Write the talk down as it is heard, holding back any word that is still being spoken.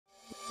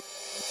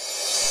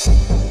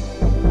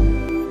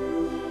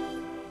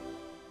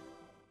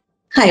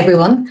Hi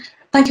everyone,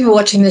 thank you for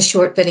watching this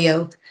short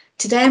video.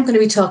 Today I'm going to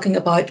be talking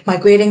about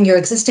migrating your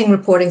existing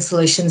reporting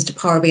solutions to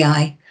Power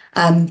BI.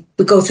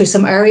 We'll go through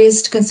some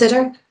areas to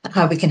consider and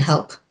how we can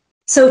help.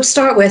 So to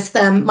start with,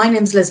 my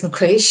name is Liz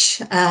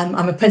McCreesh.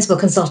 I'm a principal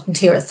consultant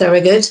here at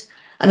Thorogood,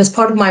 and as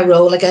part of my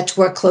role I get to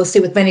work closely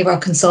with many of our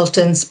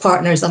consultants,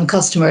 partners and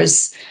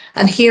customers,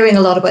 and hearing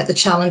a lot about the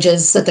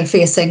challenges that they're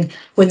facing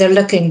when they're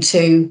looking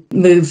to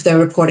move their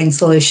reporting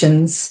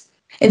solutions.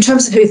 In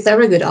terms of who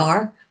Thorogood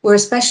are, we're a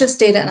specialist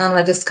data and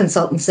analytics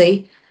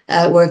consultancy.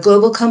 We're a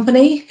global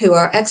company who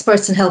are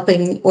experts in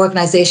helping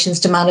organisations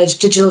to manage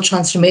digital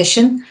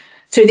transformation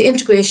through the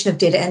integration of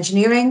data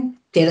engineering,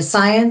 data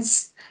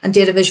science, and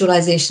data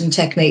visualisation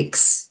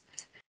techniques.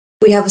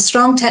 We have a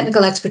strong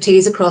technical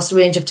expertise across a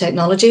range of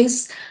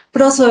technologies,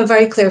 but also a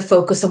very clear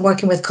focus on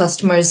working with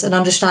customers and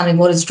understanding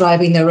what is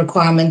driving their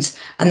requirement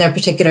and their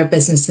particular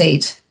business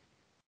need.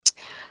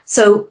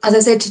 So, as I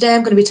said, today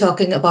I'm going to be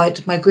talking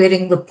about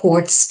migrating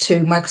reports to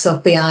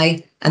Microsoft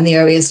BI and the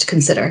areas to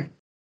consider.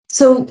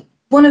 So,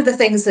 one of the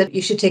things that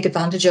you should take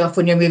advantage of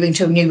when you're moving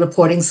to a new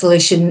reporting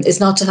solution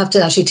is not to have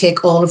to actually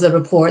take all of the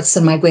reports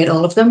and migrate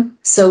all of them.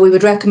 So we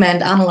would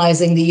recommend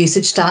analysing the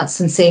usage stats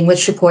and seeing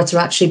which reports are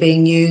actually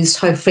being used,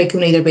 how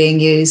frequently they're being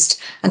used,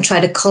 and try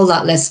to cull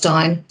that list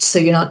down so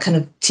you're not kind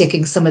of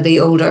taking some of the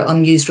older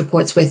unused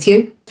reports with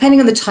you. Depending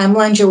on the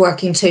timelines you're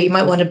working to, you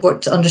might want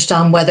to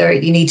understand whether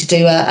you need to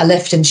do a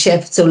lift and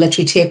shift, so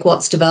literally take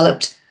what's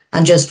developed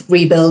and just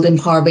rebuild in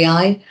Power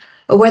BI,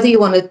 or whether you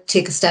want to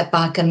take a step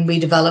back and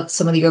redevelop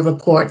some of your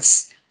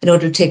reports in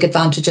order to take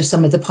advantage of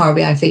some of the Power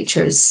BI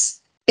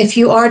features. If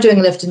you are doing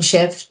lift and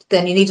shift,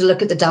 then you need to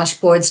look at the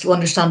dashboards to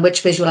understand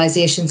which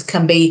visualizations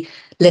can be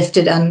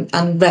lifted and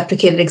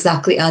replicated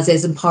exactly as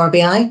is in Power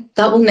BI.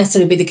 That won't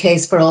necessarily be the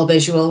case for all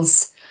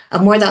visuals.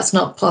 And where that's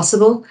not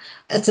possible,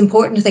 it's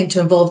important, I think, to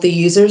involve the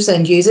users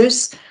and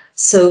users.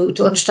 So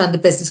to understand the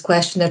business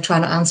question they're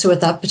trying to answer with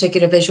that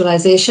particular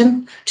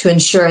visualization to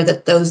ensure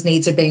that those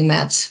needs are being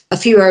met. A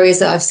few areas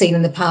that I've seen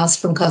in the past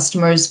from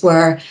customers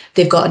where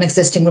they've got an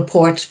existing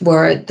report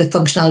where the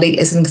functionality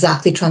isn't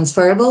exactly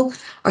transferable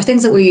are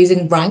things that we're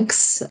using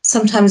ranks.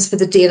 Sometimes for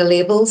the data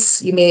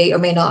labels, you may or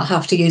may not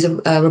have to use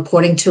a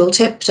reporting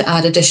tooltip to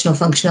add additional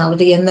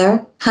functionality in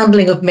there.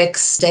 Handling of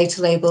mixed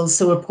data labels,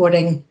 so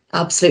reporting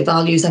absolute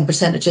values and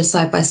percentages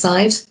side by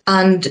side.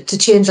 And to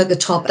change like the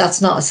top,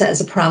 that's not set as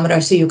a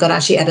parameter, so you've got to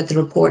actually edit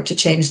the report to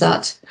change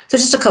that. So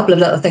just a couple of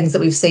little things that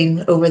we've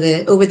seen over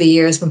the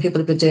years when people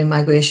have been doing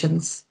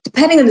migrations.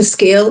 Depending on the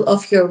scale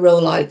of your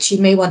rollout,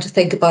 you may want to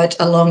think about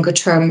a longer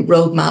term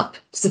roadmap.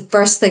 So the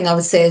first thing I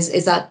would say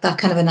is that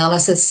kind of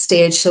analysis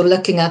stage. So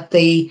looking at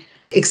the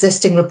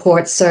existing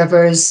report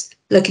servers,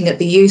 looking at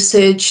the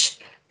usage,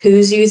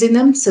 who's using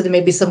them. So there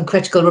may be some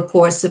critical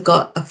reports that've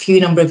got a few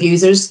number of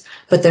users,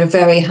 but they're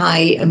very high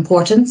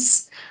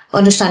importance.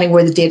 Understanding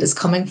where the data is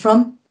coming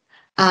from.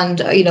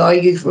 And, are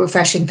you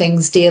refreshing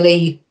things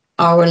daily,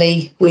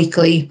 hourly,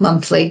 weekly,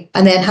 monthly?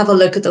 And then have a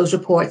look at those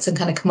reports and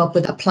kind of come up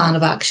with a plan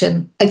of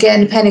action. Again,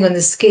 depending on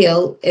the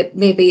scale, it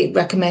may be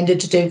recommended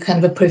to do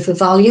kind of a proof of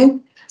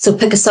value. So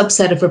pick a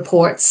subset of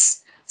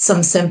reports,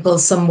 some simple,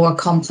 some more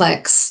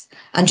complex,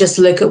 and just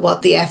look at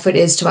what the effort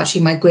is to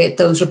actually migrate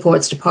those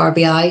reports to Power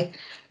BI.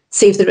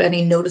 See if there are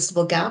any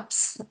noticeable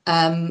gaps,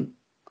 and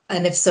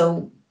if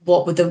so,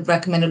 what would the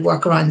recommended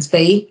workarounds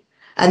be?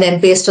 And then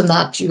based on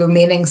that, your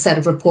remaining set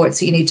of reports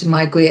that you need to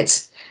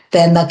migrate,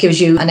 then that gives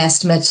you an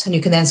estimate and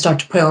you can then start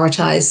to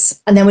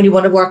prioritise. And then when you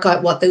want to work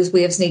out what those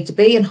waves need to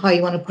be and how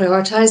you want to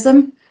prioritise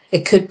them,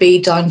 it could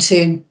be down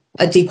to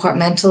a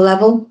departmental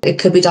level. It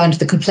could be down to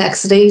the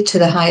complexity, to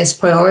the highest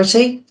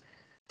priority,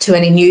 to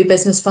any new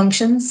business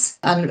functions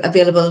and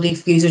availability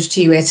for users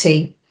to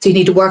UAT. So you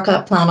need to work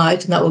that plan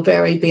out, and that will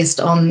vary based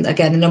on,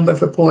 again, the number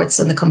of reports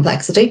and the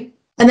complexity.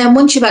 And then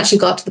once you've actually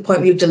got to the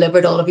point where you've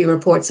delivered all of your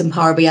reports in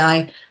Power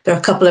BI, there are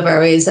a couple of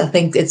areas I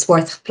think it's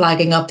worth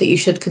flagging up that you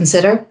should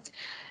consider.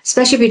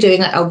 Especially if you're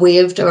doing a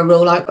waved or a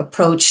rollout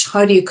approach,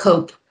 how do you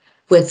cope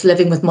with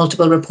living with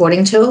multiple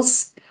reporting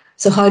tools?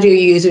 So how do your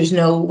users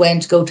know when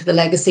to go to the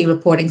legacy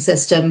reporting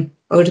system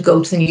or to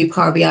go to the new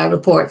Power BI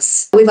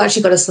reports? We've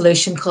actually got a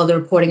solution called the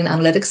Reporting and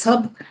Analytics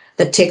Hub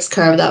that takes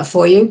care of that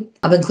for you.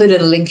 I've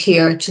included a link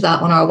here to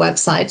that on our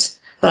website,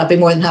 but I'd be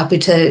more than happy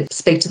to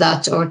speak to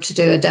that or to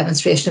do a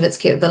demonstration of its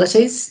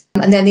capabilities.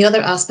 And then the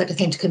other aspect I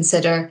think to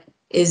consider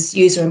is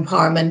user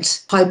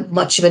empowerment. How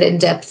much of an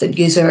in-depth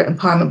user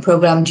empowerment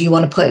program do you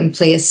want to put in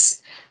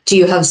place? Do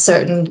you have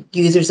certain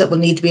users that will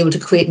need to be able to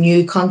create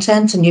new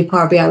content and new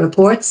Power BI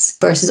reports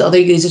versus other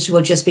users who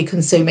will just be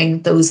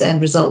consuming those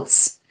end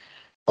results?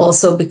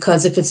 Also,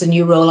 because if it's a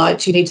new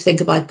rollout, you need to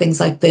think about things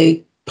like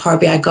the Power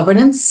BI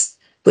governance,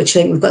 which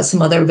I think we've got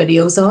some other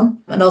videos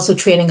on, and also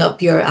training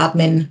up your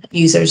admin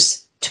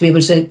users to be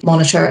able to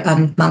monitor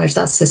and manage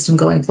that system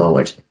going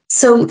forward.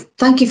 So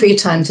thank you for your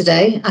time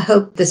today. I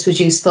hope this was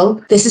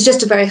useful. This is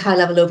just a very high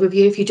level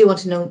overview. If you do want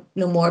to know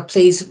more,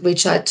 please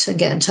reach out and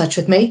get in touch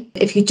with me.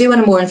 If you do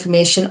want more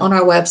information on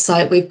our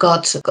website, we've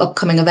got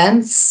upcoming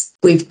events.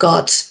 We've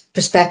got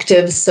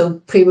perspectives, so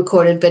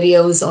pre-recorded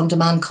videos,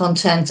 on-demand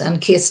content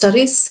and case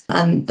studies.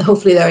 And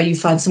hopefully there you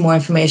find some more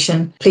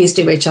information. Please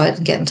do reach out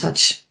and get in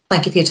touch.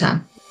 Thank you for your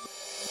time.